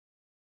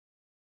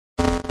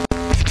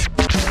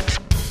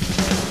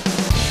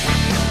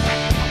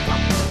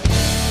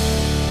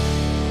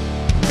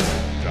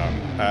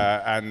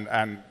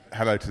and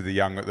hello to the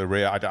young at the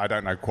rear. I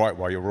don't know quite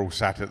why you're all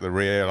sat at the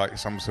rear like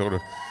some sort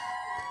of...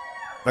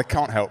 They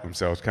can't help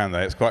themselves, can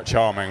they? It's quite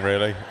charming,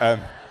 really.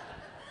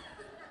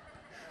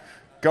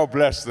 God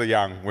bless the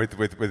young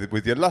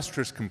with your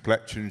lustrous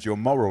complexions, your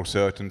moral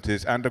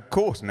certainties, and of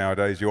course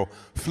nowadays your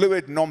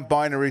fluid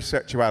non-binary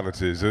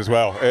sexualities as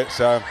well. It's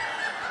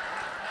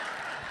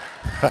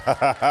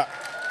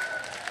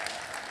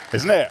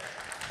isn't it?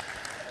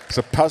 It's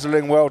a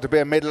puzzling world to be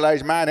a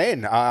middle-aged man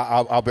in.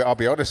 I'll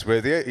be honest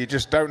with you. You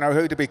just don't know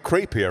who to be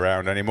creepy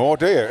around anymore,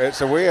 do you?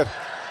 It's a weird...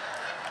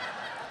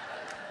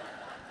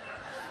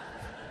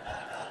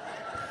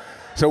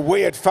 It's a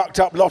weird, fucked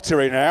up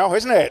lottery now,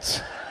 isn't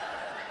it?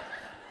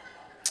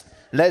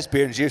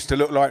 Lesbians used to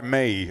look like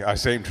me, I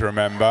seem to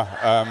remember.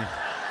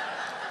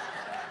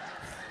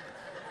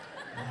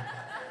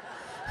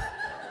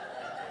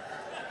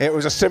 It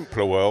was a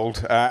simpler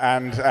world,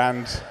 and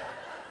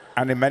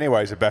in many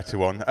ways a better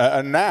one.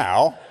 And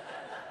now,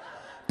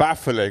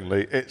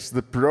 bafflingly, it's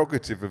the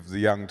prerogative of the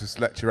young to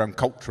select your own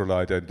cultural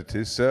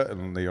identities,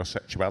 certainly your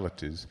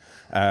sexualities,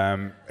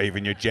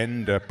 even your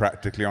gender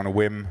practically on a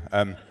whim.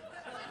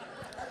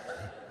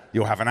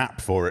 You'll have an app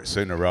for it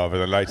sooner rather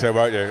than later,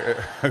 won't you?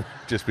 It'll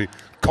just be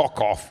cock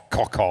off,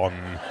 cock on,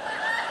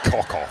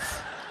 cock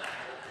off.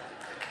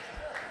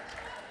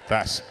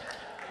 That's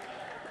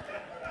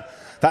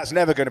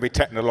never going to be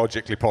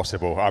technologically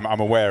possible. I'm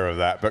aware of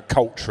that, but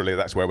culturally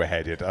that's where we're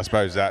headed. I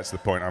suppose that's the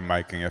point I'm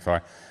making, if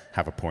I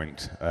have a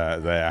point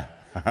there.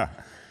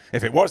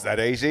 If it was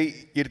that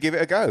easy, you'd give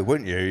it a go,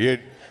 wouldn't you?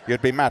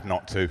 You'd be mad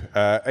not to,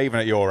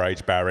 even at your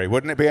age, Barry.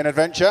 Wouldn't it be an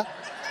adventure?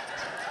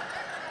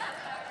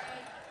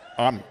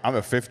 I'm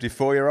a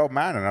 54-year-old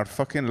man, and I'd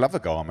fucking love a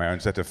guy on my own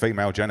set of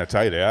female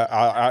genitalia.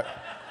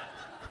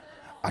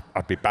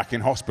 I'd be back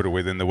in hospital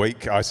within the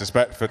week, I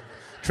suspect, for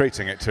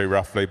treating it too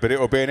roughly. But it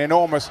will be an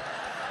enormous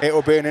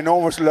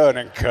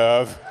learning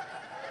curve,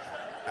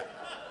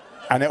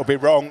 and it'll be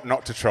wrong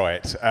not to try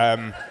it.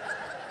 I've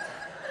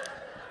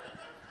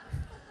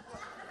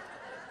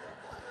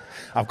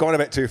gone a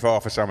bit too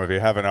far for some of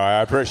you, haven't I?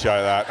 I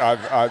appreciate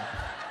that.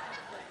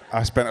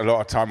 I spent a lot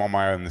of time on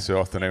my own this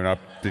afternoon. I've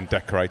been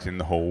decorating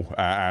the hall,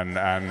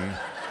 and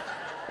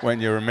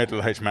when you're a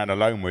middle-aged man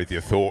alone with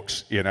your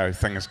thoughts, you know,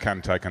 things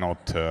can take an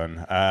odd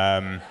turn.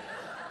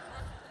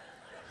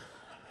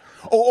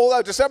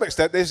 Although, to some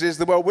extent, this is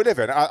the world we live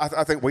in.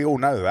 I think we all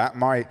know that.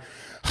 My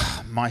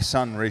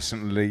son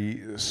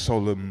recently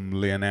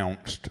solemnly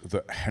announced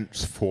that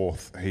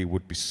henceforth he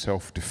would be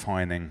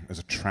self-defining as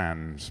a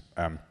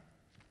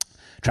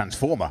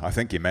transformer, I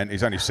think he meant.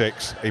 He's only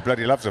 6. He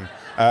bloody loves them.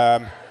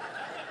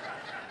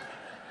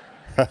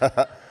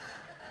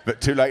 But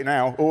too late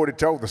now, already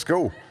told the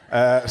school.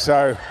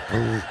 So,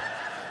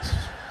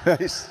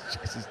 it's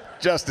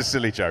just a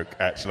silly joke,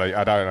 actually.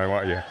 I don't know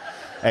what you're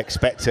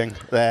expecting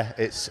there.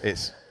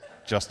 It's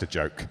just a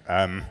joke.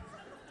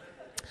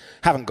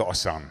 Haven't got a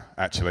son,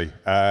 actually.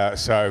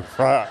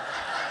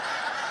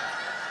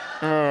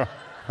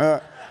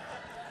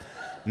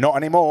 Not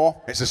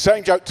anymore. It's the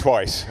same joke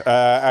twice,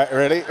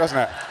 really, doesn't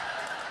it?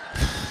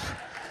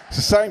 It's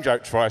the same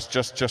joke twice,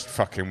 just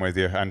fucking with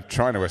you and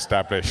trying to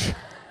establish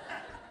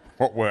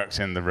what works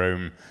in the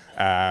room.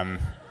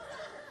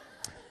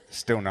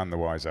 Still none the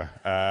wiser,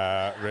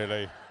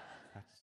 really.